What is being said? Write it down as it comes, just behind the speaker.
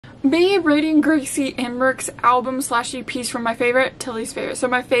be rating Gracie Abrams' album / EPs from my favorite to least favorite. So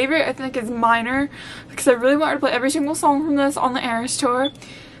my favorite I think is Minor, because I really wanted to play every single song from this on the Eras tour.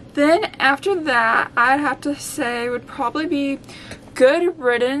 Then after that, I'd have to say would probably be Good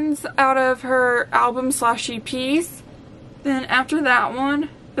Riddance out of her album / EPs. Then after that one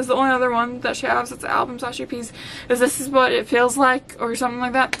is the only other one that she has that's album / EPs, is This Is What It Feels Like, or something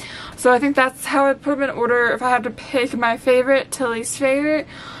like that. So I think that's how I'd put them in order if I had to pick my favorite to least favorite.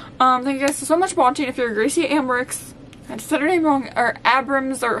 Thank you guys so much for watching. If you're Gracie Abrams, I just said her name wrong, or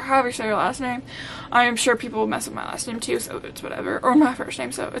Abrams, or however you say your last name. I am sure people will mess with my last name too, so it's whatever. Or my first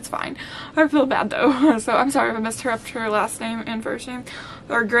name, so it's fine. I feel bad though, so I'm sorry if I messed her up to her last name and first name.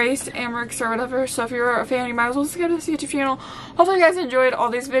 Or Grace Abrams or whatever. So if you're a fan, you might as well just go to the YouTube channel. Hopefully you guys enjoyed all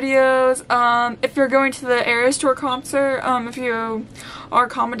these videos. If you're going to the Eras Tour concert, if you are,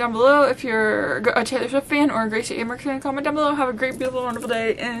 comment down below. If you're a Taylor Swift fan or a Gracie Abrams fan, comment down below. Have a great, beautiful, wonderful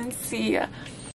day, and see ya.